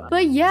cute.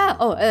 But yeah,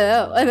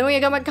 and then we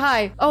got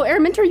Makai. Oh,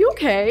 Araminta, are you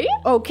okay?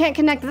 Oh, can't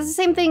connect. That's the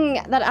same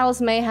thing that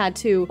Alice May had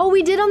too. Oh,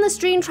 we did on the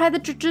stream try the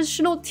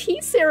traditional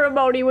tea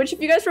ceremony, which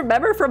if you guys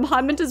remember from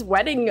Hanminta's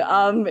wedding,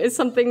 is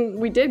something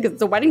we did because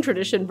it's a wedding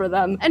tradition for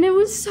them. And it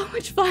was so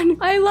much fun.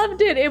 I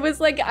loved it. It was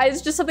like,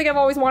 it's just something I've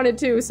always wanted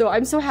to. So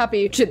I'm so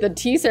happy the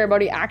tea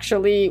ceremony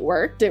actually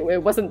worked.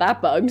 It wasn't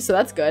that bugged, so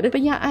that's good.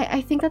 But yeah,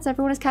 I think that's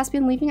everyone. Is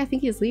Caspian leaving? I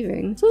think he's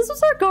leaving. So this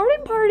was our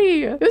garden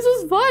party. This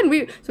was fun.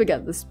 So we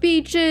got the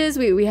speeches,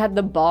 we had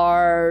the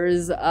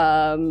bars,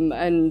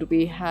 and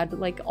we had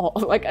like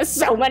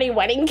so many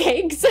wedding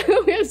cakes.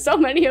 We have so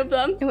many of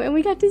them. And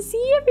we got to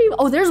see everyone.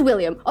 Oh, there's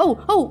William.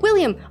 Oh,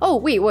 William. Oh,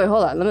 wait,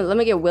 hold on. Let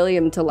me get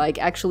William to like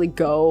actually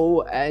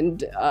go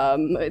and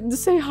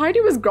say hi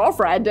to his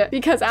girlfriend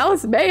because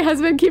Alice May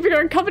has been keeping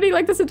her company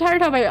like this entire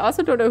time. I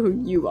also don't know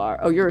who you are.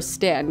 Oh, you're a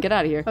Stan. Get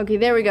out of here. Okay,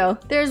 there we go.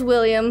 There's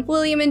William.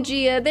 William and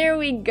Gia. There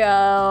we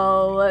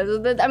go.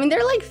 I mean,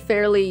 they're like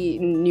fairly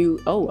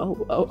new.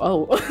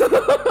 Oh.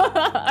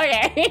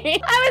 Okay.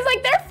 I was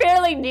like, they're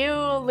fairly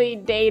newly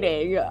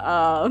dating.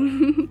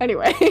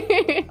 Anyway.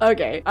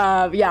 Okay.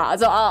 Yeah,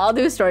 so I'll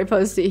do a story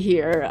post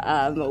here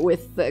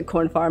with the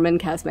Corn Farm and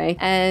Casme,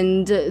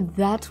 and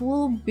that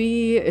will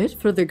be it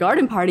for the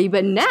garden party.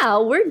 But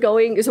now we're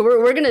going, so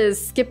we're gonna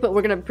skip, but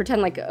we're gonna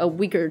pretend like a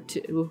week or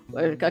two,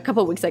 or a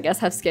couple of weeks, I guess,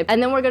 have skipped,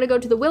 and then we're gonna go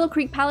to the Willow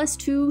Creek Palace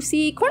to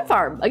see Corn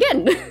Farm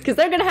again because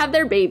they're gonna have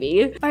their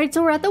baby. All right,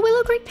 so we're at the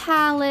Willow Creek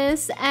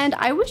Palace, and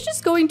I was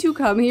just going to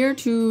come here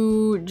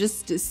to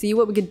just see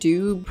what we could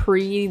do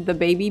pre the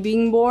baby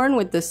being born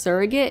with the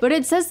surrogate, but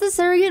it says the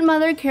surrogate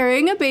mother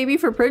carrying a baby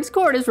for Prince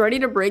Court is ready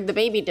to bring the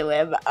baby to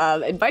him.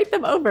 Invite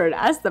them over and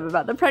ask them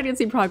about the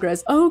pregnancy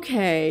progress.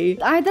 Okay,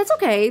 that's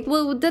okay.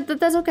 Well,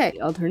 that's okay.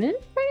 Alternative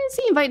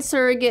pregnancy, invite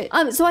surrogate.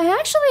 So I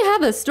actually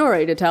have a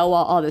story to tell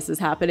while all this is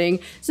happening.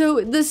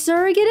 So the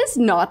surrogate is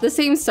not the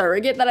same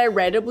surrogate that I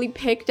randomly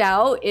picked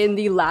out in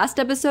the last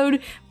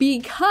episode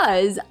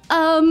because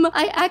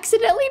I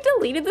accidentally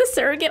deleted the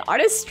surrogate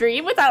on a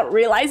stream without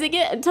realizing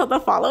it until the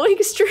following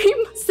stream.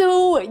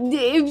 So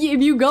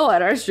if you go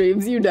on our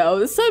streams, you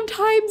know,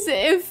 sometimes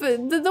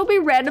there'll be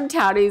random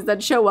townies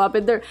that show up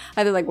and they're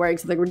either like wearing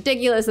something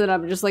ridiculous and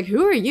I'm just like,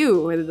 who are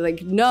you? And they're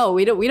like, no,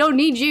 we don't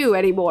need you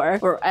anymore,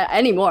 or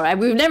anymore.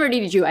 We've never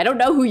needed you. I don't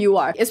know who you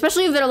are,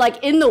 especially if they're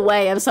like in the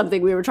way of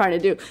something we were trying to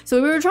do.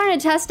 So we were trying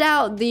to test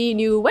out the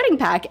new wedding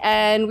pack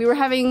and we were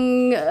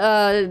having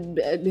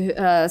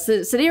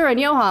Sadira and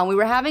Johan, we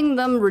were having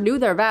them renew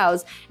their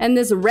vows, and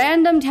this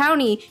random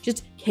townie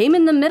just came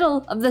in the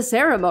middle of the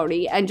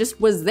ceremony and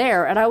just was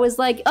there. And I was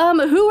like,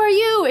 who are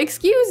you?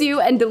 Excuse you,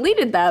 and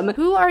deleted them.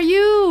 Who are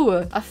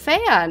you? A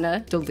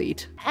fan.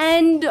 Delete.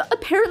 And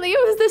apparently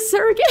it was the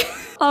surrogate.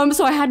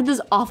 So I had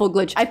this awful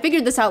glitch. I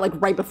figured this out like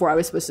right before I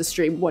was supposed to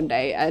stream one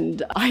day,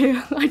 and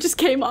I just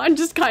came on,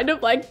 just kind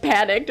of like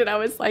panicked, and I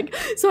was like,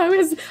 so I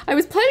was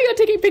planning on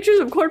taking pictures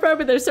of Corn Farm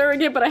with their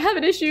surrogate, but I have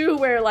an issue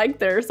where like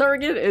their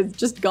surrogate is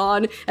just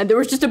gone, and there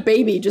was just a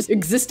baby just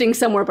existing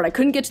somewhere, but I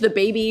couldn't get to the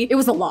baby. It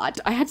was a lot.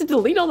 I had to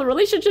delete all the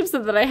relationships,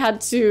 and then I had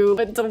to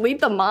delete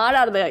the mod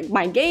out of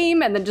my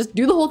game, and then just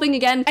do the whole thing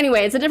again.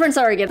 Anyway, it's a different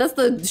surrogate. That's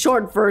the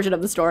short version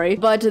of the story,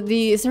 but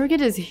the surrogate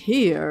is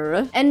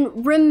here. And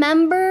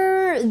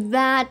remember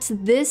that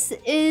this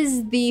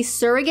is the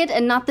surrogate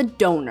and not the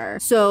donor.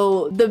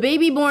 So the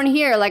baby born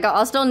here, like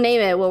I'll still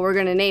name it what we're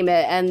gonna name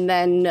it, and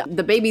then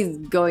the baby's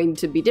going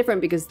to be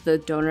different because the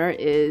donor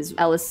is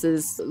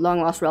Ellis's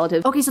long lost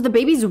relative. Okay, so the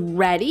baby's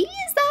ready?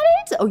 Is that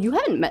it? Oh, you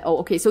haven't met, oh,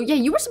 okay, so yeah,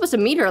 you were supposed to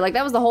meet her. Like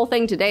that was the whole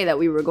thing today that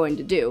we were going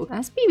to do.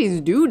 Last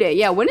baby's due date.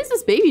 Yeah, when is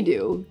this baby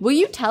due? Will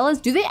you tell us?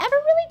 Do they ever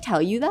really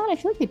tell you that? I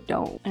feel like they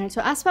don't. All right,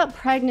 so I asked about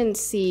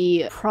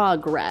pregnancy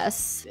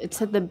progress. It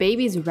said the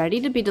baby's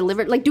ready to be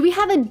delivered. Like, do we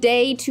have a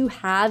day to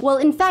have? Well,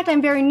 in fact,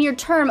 I'm very near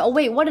term. Oh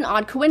wait, what an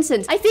odd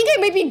coincidence. I think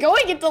I may be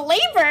going into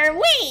labor.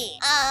 Wait,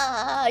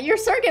 your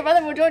surrogate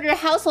mother will join your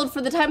household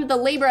for the time of the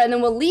labor and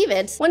then we'll leave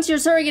it. Once your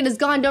surrogate is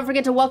gone, don't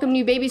forget to welcome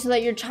new baby so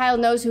that your child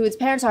knows who its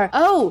parents are.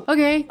 Oh,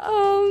 okay.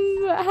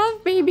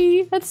 Have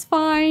baby. That's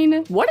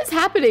fine. What is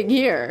happening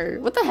here?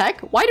 What the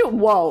heck?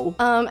 Whoa.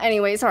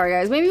 Anyway, sorry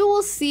guys. Maybe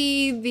we'll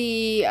see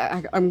the,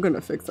 I'm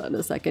gonna fix that in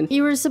a second.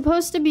 You were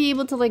supposed to be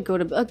able to like go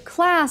to a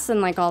class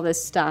and like all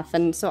this stuff.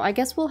 And so I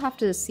guess we'll have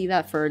to see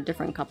that for a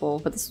different couple,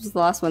 but this was the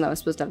last one that was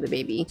supposed to have the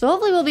baby. So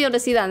hopefully we'll be able to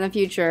see that in the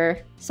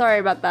future. Sorry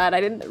about that.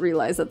 I didn't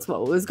realize that's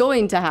what was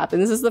going to happen.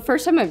 This is the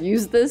first time I've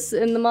used this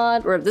in the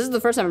mod, or this is the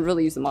first time I've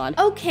really used the mod.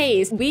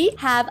 Okay, so we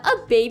have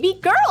a baby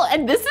girl,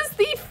 and this is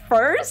the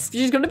first,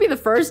 she's gonna be the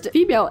first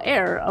female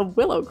heir of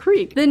Willow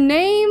Creek. The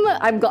name,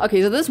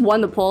 okay, so this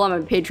won the poll on my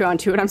Patreon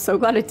too, and I'm so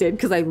glad it did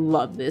because I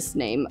love this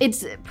name.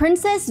 It's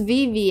Princess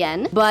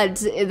Vivienne,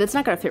 but that's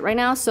not gonna fit right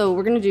now, so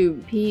we're gonna do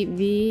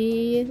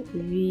Vivienne.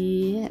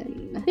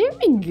 There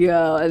we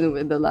go,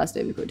 and the last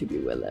name is going to be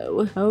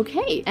Willow.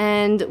 Okay,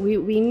 and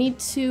we need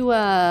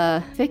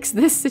to fix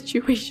this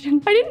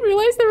situation. I didn't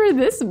realize there were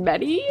this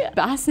many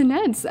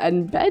bassinets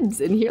and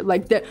beds in here.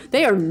 Like,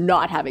 they are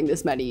not having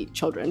this many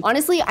children.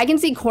 Honestly, I can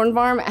see Corn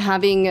Farm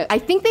having, I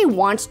think they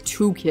want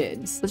 2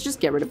 kids. Let's just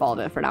get rid of all of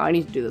it for now. I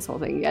need to do this whole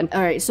thing again.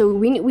 All right, so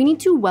we need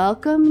to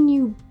welcome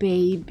new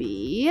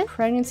baby.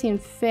 Pregnancy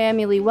and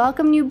family,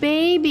 welcome new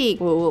baby.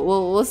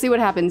 We'll see what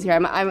happens here.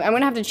 I'm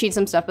gonna have to cheat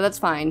some stuff, but that's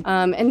fine.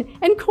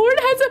 And Corn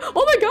has a,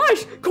 oh my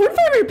gosh, Corn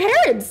Farm your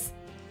parents.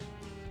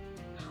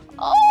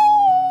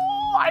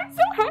 Oh, I'm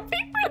so happy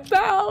for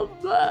them.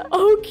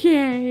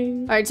 Okay.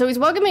 All right, so he's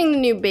welcoming the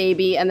new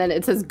baby and then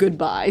it says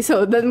goodbye.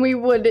 So then we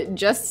would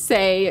just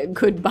say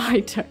goodbye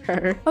to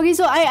her. Okay,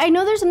 so I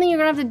know there's something you're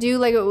gonna have to do.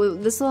 Like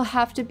this will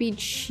have to be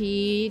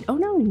cheat. Oh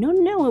no,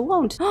 it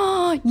won't.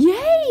 Oh,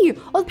 yay.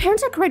 Oh, the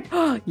parents are correct.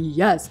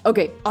 Yes.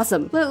 Okay,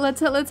 awesome. Let's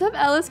have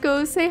Ellis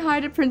go say hi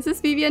to Princess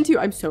Vivienne too.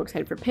 I'm so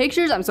excited for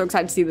pictures. I'm so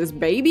excited to see this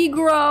baby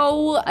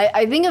grow.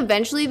 I think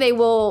eventually they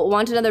will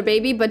want another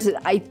baby, but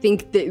I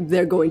think that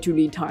they're going to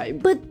need time.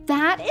 But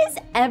that is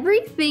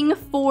everything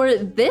for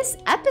this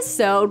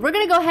episode. We're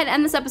gonna go ahead and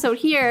end this episode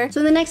here.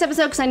 So in the next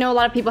episode, because I know a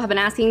lot of people have been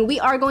asking, we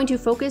are going to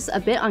focus a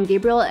bit on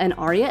Gabriel and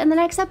Arya in the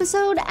next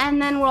episode,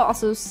 and then we'll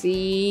also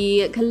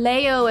see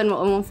Kaleo and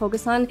we'll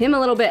focus on him a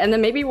little bit, and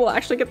then maybe we'll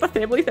actually get the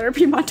family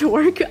therapy mod to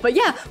work. But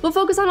yeah, we'll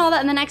focus on all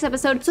that in the next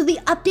episode. So the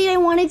update I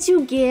wanted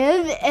to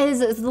give is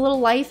the little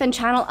life and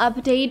channel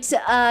update.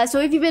 So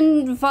if you've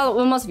been following,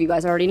 well, most of you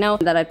guys already know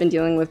that I've been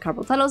dealing with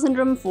carpal tunnel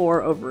syndrome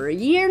for over a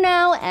year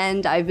now,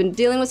 and I've been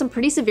dealing with some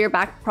pretty severe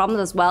back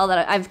problems as well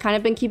that I've kind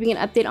of been keeping an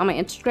update on my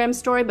Instagram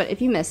story, but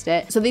if you missed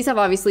it. So these have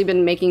obviously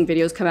been making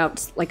videos come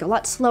out like a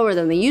lot slower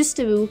than they used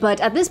to,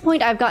 but at this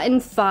point I've gotten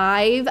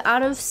 5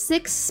 out of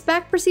 6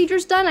 back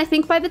procedures done. I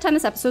think by the time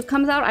this episode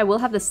comes out, I will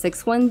have the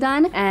 6th one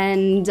done,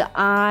 and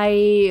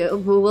I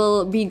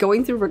will be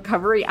going through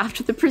recovery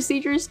after the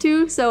procedures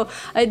too. So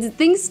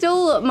things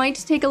still might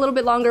take a little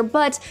bit longer,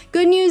 but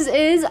good news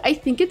is I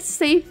think it's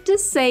safe to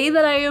say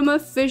that I am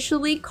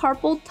officially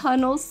carpal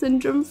tunnel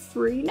syndrome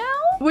free now,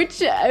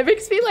 which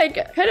makes me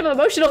like kind of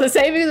emotional to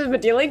say because I've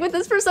been dealing with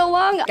this for so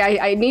long.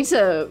 I need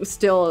to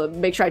still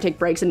make sure I take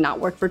breaks and not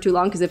work for too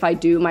long, because if I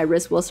do, my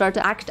wrist will start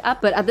to act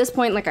up. But at this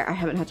point, like, I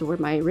haven't had to wear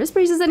my wrist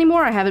braces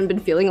anymore. I haven't been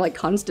feeling like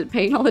constant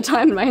pain all the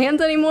time in my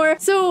hands anymore.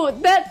 So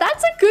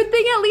that's a good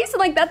thing at least. And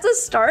like, that's a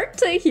start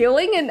to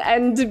healing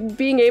and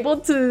being able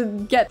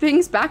to get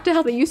things back to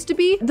how they used to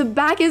be. The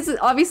back is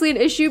obviously an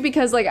issue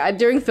because like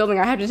during filming,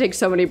 I have to take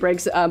so many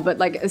breaks, but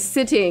like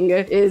sitting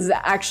is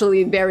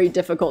actually very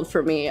difficult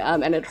for me,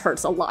 and it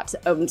hurts a lot.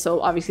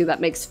 So obviously that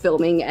makes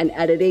filming and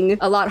editing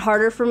a lot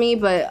harder for me,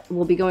 but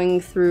we'll be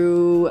going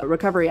through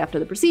recovery after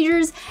the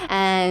procedures,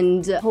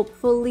 and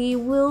hopefully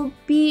we'll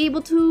be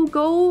able to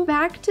go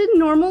back to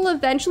normal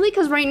eventually,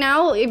 because right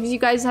now, if you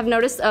guys have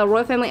noticed,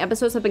 Royal Family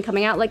episodes have been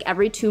coming out like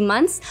every 2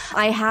 months.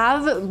 I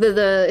have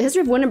the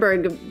History of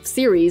Winterberg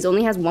series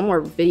only has 1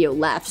 more video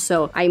left,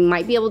 so I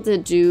might be able to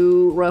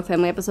do Royal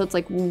Family episodes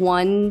like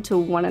 1 to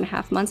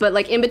 1.5 months, but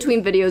like in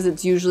between videos,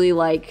 it's usually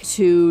like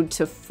 2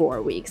 to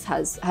 4 weeks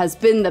has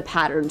been the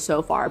pattern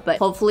so far. But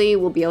hopefully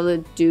we'll be able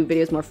to do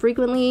videos more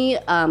frequently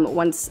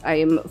once I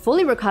am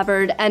fully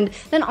recovered. And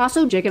then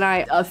also Jake and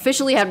I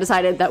officially have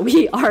decided that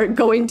we are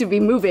going to be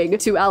moving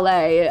to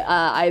LA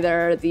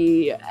either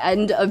the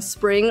end of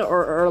spring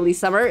or early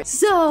summer.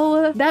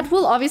 So that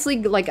will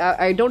obviously, like,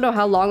 I don't know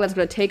how long that's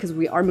gonna take because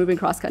we are moving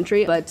cross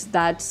country, but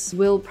that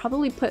will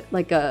probably put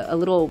like a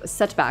little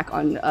setback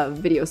on a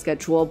video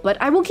schedule, but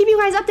I will keep you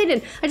guys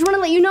updated. I just want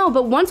to let you know.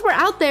 But once we're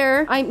out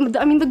there, I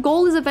mean, the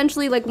goal is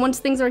eventually, like, once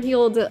things are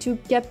healed, to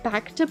get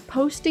back to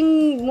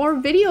posting more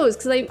videos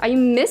because I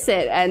miss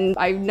it. And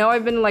I know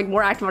I've been like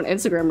more active on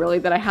Instagram really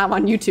than I have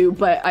on YouTube,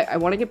 but I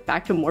want to get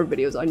back to more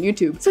videos on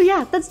YouTube. So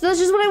yeah, that's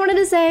just what I wanted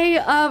to say.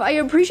 I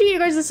appreciate you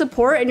guys'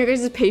 support and your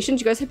guys'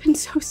 patience. You guys have been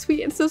so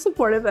sweet and so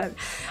supportive, and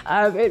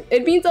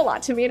it means a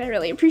lot to me and I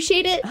really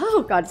appreciate it.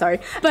 Oh God, sorry.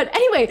 But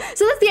anyway,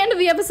 so that's the end of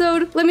the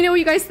episode. Let me know what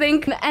you guys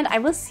think and I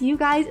will see you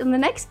guys in the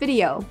next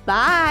video.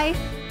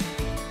 Bye.